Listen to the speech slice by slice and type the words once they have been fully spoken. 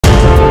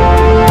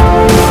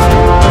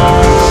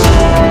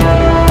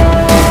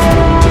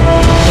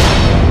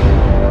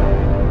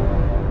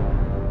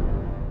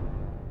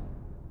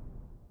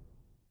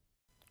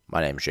My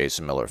name is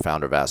Jason Miller,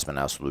 founder of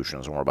AAspennow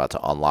Solutions, and we're about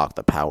to unlock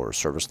the power of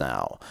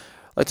ServiceNow.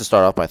 I'd like to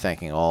start off by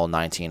thanking all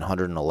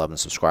 1,911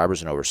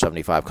 subscribers in over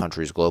 75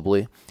 countries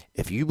globally.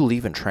 If you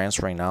believe in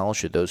transferring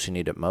knowledge to those who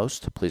need it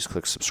most, please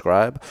click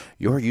subscribe.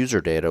 Your user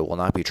data will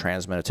not be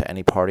transmitted to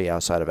any party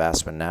outside of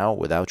AAspennow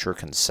without your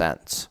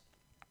consent.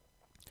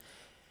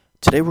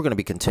 Today we're going to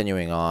be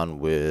continuing on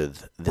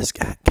with this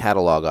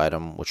catalog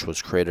item, which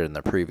was created in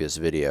the previous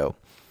video.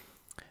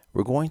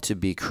 We're going to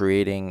be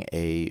creating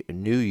a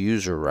new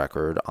user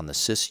record on the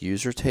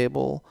SysUser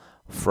table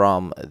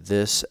from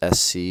this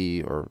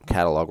SC or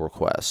catalog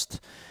request.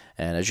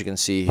 And as you can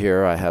see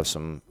here, I have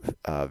some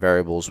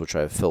variables which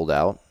I've filled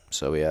out.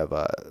 So we have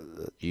a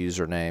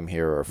username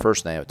here, or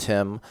first name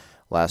Tim,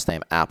 last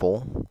name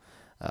Apple.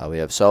 We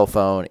have cell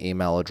phone,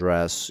 email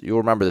address. You'll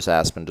remember this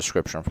Aspen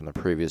description from the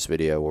previous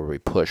video where we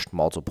pushed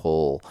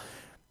multiple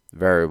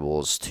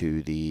variables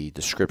to the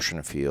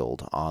description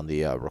field on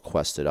the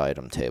requested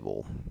item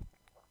table.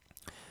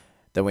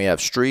 Then we have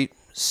street,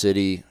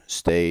 city,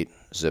 state,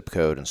 zip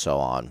code, and so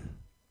on.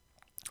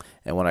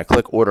 And when I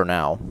click order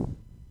now,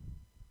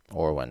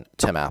 or when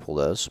Tim Apple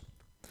does,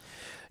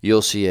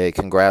 you'll see a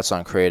congrats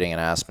on creating an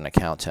Aspen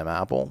account, Tim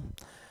Apple.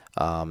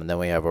 And then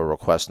we have a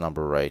request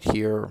number right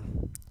here.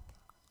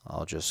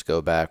 I'll just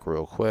go back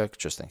real quick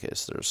just in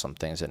case there's some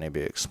things that need to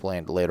be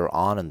explained later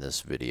on in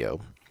this video.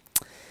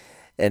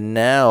 And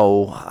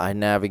now I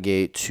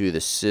navigate to the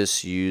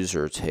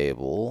SysUser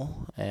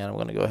table, and I'm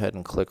going to go ahead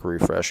and click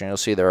refresh. And you'll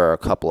see there are a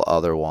couple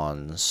other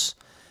ones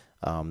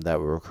that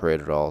were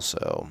created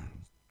also.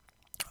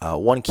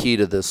 One key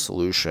to this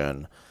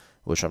solution,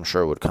 which I'm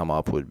sure would come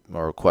up with,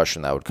 or a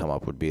question that would come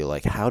up would be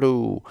like,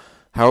 how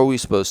are we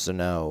supposed to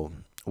know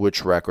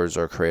which records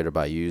are created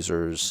by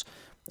users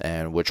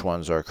and which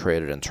ones are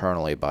created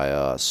internally by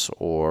us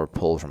or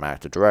pulled from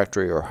Active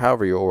Directory or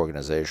however your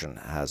organization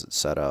has it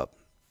set up?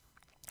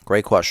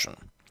 Great question.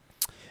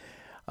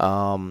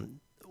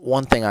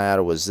 One thing I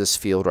added was this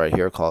field right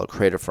here called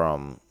created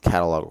from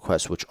catalog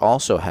request, which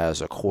also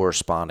has a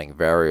corresponding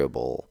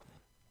variable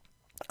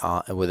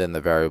within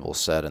the variable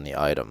set in the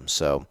item.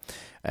 So,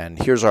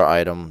 and here's our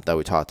item that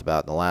we talked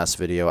about in the last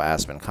video,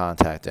 Aspen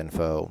contact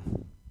info.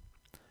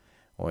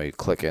 When we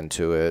click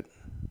into it,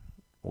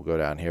 we'll go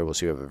down here, we'll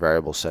see we have a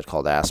variable set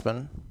called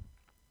Aspen.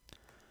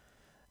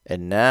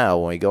 And now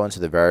when we go into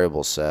the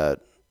variable set,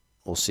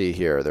 we'll see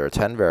here there are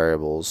 10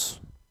 variables.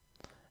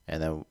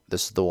 And then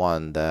this is the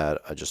one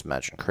that I just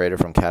mentioned, created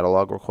from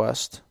catalog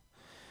request.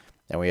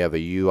 And we have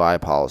a UI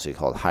policy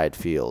called hide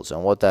fields.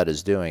 And what that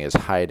is doing is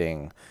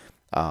hiding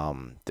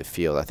the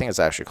field. I think it's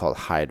actually called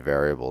hide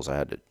variables. I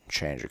had to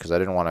change it because I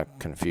didn't want to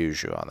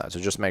confuse you on that. So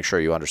just make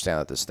sure you understand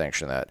that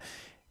distinction, that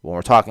when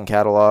we're talking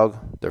catalog,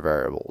 they're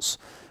variables.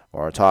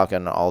 When we're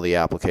talking all the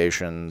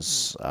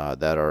applications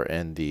that are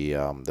in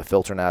the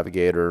filter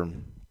navigator.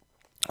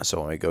 So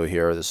when we go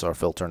here, this is our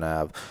filter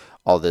nav,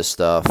 all this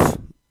stuff.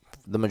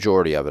 The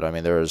majority of it, I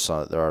mean, there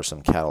are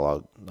some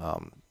catalog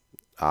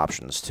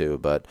options too,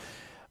 but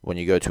when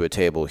you go to a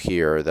table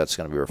here, that's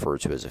going to be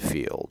referred to as a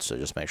field. So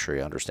just make sure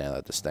you understand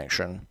that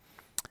distinction.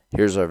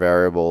 Here's our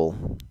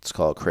variable. It's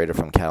called created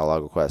from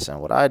catalog request.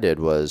 And what I did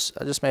was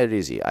I just made it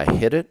easy. I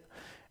hid it,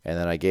 and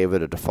then I gave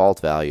it a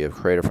default value of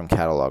created from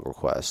catalog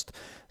request.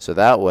 So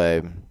that way,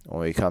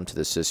 when we come to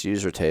the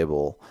SysUser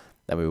table,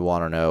 then we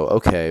want to know,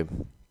 okay,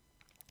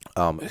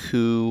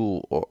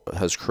 who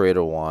has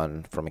created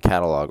one from a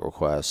catalog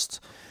request,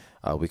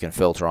 we can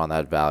filter on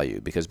that value,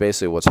 because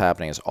basically what's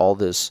happening is all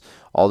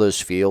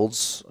those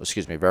fields,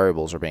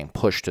 variables are being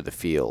pushed to the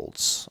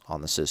fields on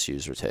the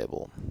SysUser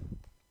table.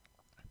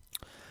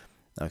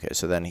 Okay,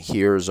 so then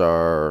here's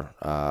our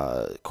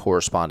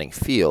corresponding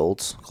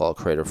fields called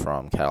created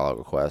from catalog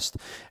request.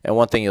 And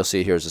one thing you'll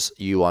see here is this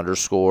U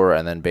underscore,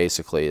 and then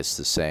basically it's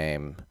the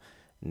same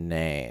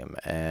name,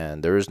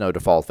 and there is no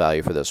default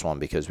value for this one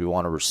because we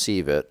want to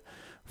receive it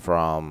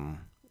from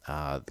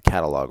the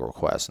catalog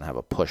request and have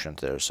a push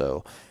into there.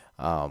 So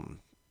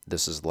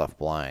this is left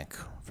blank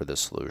for this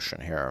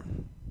solution here.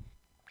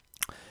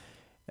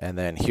 And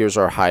then here's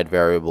our hide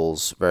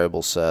variables,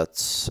 variable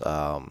sets,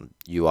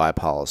 UI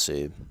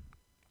policy,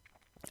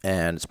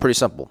 and it's pretty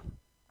simple.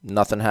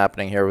 Nothing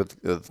happening here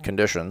with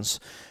conditions.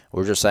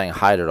 We're just saying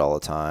hide it all the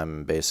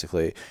time,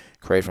 basically.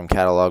 Create from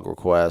catalog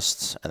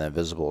requests, and then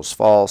visible is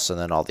false, and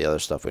then all the other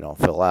stuff we don't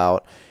fill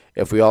out.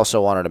 If we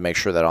also wanted to make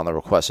sure that on the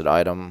requested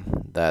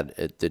item that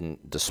it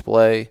didn't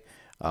display,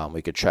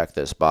 we could check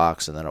this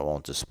box and then it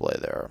won't display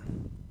there.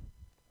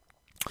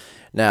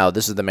 Now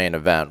this is the main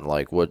event,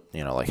 like what,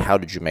 like how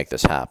did you make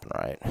this happen,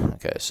 right?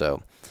 Okay,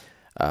 so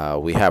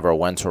we have our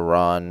when to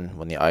run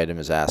when the item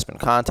is Aspen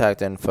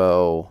contact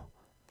info.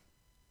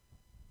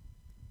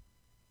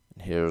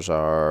 Here's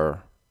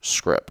our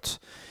script.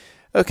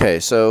 Okay,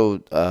 so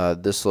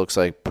this looks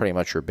like pretty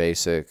much your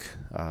basic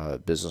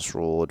business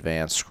rule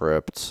advanced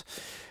script.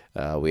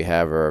 We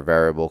have our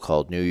variable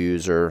called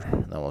newUser,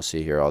 and then we'll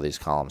see here all these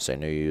columns say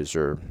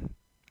newUser.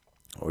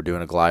 We're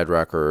doing a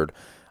GlideRecord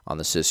on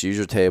the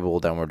SysUser table,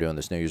 then we're doing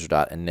this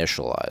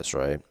newUser.initialize,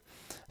 right?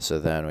 So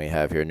then we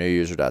have here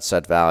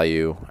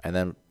newUser.setValue, and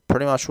then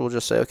pretty much we'll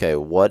just say, okay,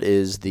 what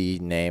is the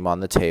name on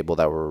the table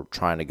that we're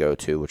trying to go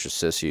to, which is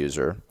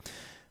sysuser,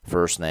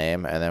 first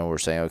name, and then we're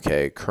saying,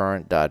 okay,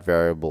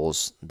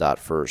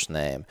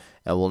 current.variables.firstname.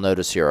 And we'll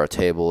notice here our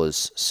table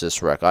is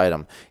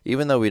sysRecItem.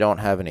 Even though we don't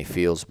have any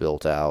fields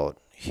built out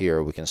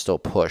here, we can still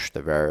push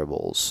the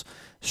variables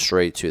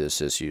straight to the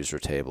sysuser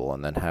table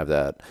and then have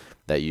that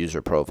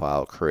user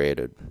profile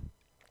created.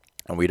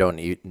 And we don't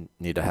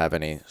need to have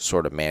any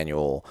sort of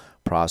manual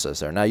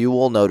process there. Now you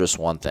will notice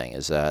one thing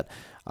is that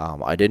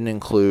I didn't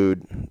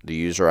include the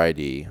user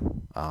ID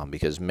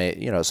because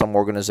some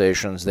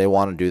organizations, they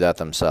want to do that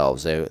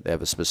themselves. They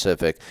have a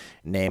specific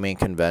naming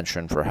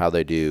convention for how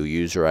they do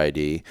user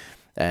ID,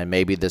 and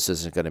maybe this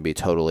isn't going to be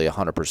totally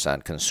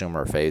 100%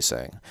 consumer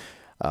facing.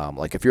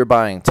 Like if you're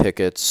buying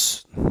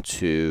tickets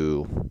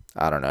to,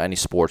 I don't know, any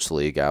sports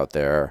league out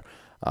there,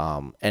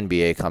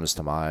 NBA comes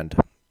to mind.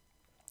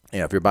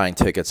 If you're buying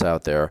tickets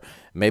out there,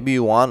 maybe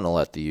you want to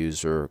let the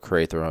user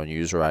create their own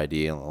user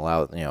ID and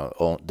allow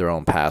their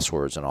own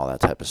passwords and all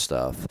that type of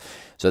stuff.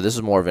 So this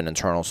is more of an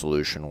internal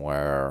solution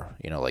where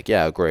like,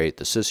 yeah, great,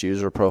 the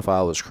sysuser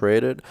profile was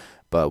created,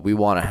 but we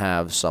want to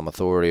have some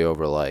authority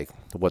over like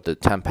what the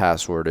temp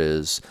password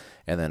is,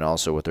 and then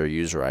also what their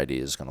user ID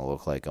is going to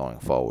look like going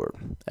forward.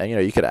 And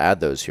you could add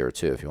those here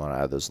too if you want to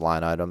add those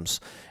line items,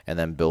 and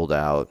then build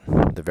out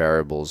the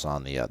variables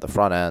on the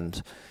front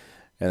end,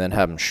 and then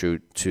have them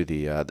shoot to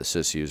the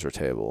sysuser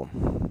table.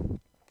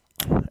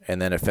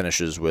 And then it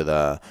finishes with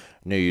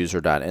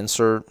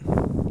newUser.insert.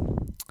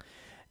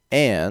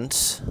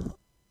 And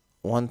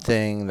one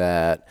thing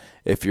that,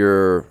 if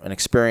you're an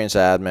experienced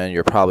admin,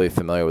 you're probably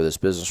familiar with this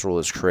business rule,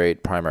 is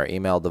create primary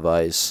email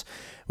device,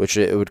 which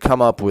it would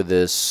come up with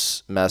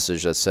this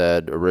message that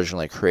said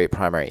originally create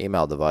primary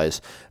email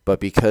device, but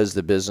because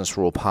the business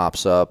rule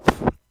pops up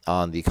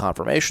on the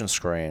confirmation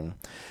screen,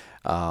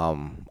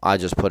 I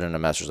just put in a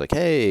message like,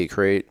 hey,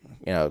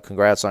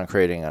 congrats on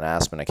creating an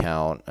Aspen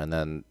account, and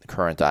then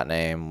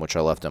current.name, which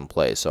I left in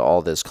place. So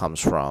all this comes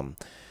from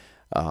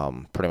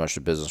pretty much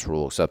the business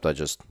rule, except I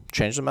just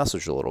changed the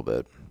message a little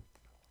bit.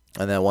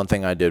 And then one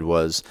thing I did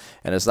was,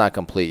 and it's not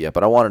complete yet,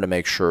 but I wanted to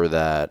make sure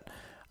that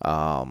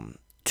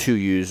two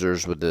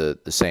users with the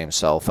same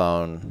cell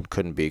phone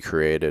couldn't be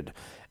created.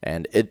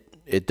 And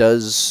it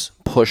does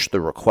push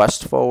the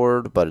request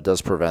forward, but it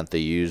does prevent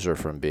the user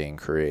from being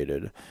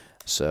created.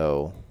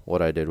 So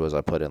what I did was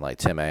I put in like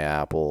Tim A.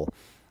 Apple,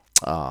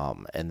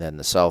 and then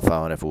the cell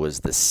phone, if it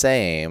was the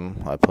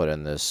same, I put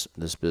in this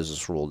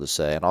business rule to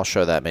say, and I'll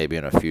show that maybe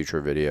in a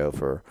future video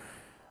for,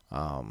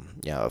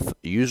 if a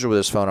user with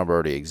this phone number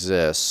already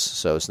exists,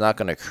 so it's not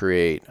going to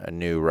create a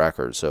new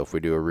record. So if we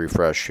do a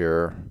refresh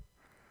here,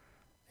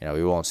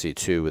 we won't see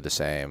two with the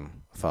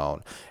same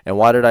phone. And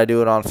why did I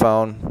do it on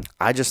phone?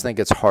 I just think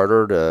it's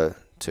harder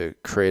to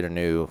create a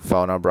new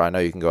phone number. I know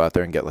you can go out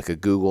there and get like a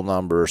Google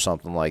number or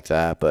something like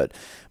that, but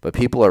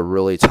people are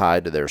really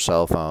tied to their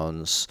cell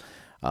phones,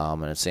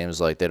 and it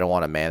seems like they don't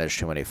want to manage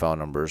too many phone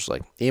numbers.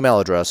 Like email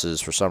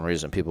addresses, for some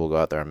reason, people go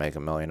out there and make a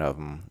million of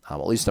them,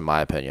 at least in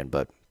my opinion,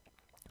 but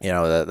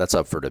that's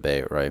up for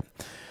debate, right?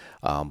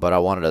 But I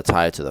wanted to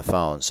tie it to the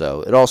phone,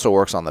 so it also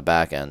works on the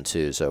back end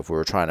too. So if we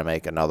were trying to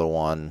make another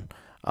one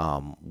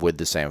with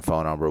the same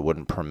phone number, it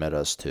wouldn't permit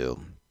us to.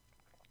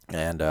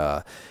 And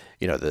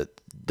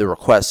the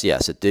request,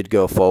 yes, it did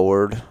go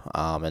forward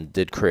and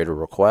did create a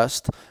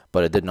request,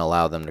 but it didn't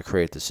allow them to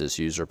create the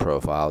sysuser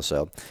profile.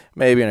 So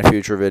maybe in a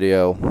future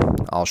video,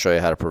 I'll show you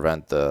how to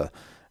prevent the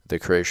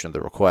creation of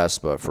the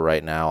request. But for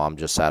right now, I'm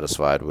just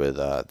satisfied with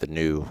the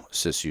new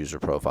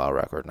sysuser profile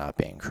record not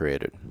being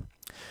created.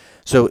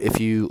 So if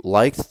you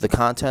liked the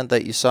content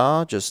that you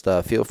saw, just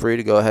feel free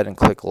to go ahead and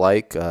click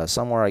like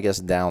somewhere, I guess,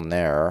 down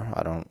there.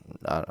 I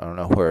don't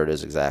know where it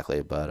is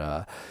exactly,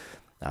 but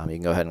you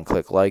can go ahead and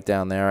click like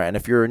down there. And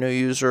if you're a new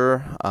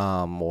user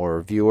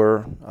or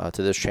viewer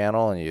to this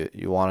channel, and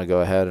you want to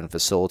go ahead and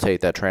facilitate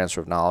that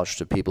transfer of knowledge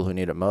to people who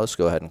need it most,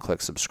 go ahead and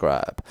click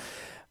subscribe.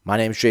 My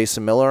name is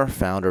Jason Miller,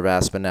 founder of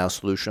AAspennow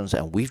Solutions,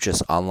 and we've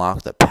just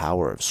unlocked the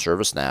power of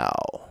ServiceNow.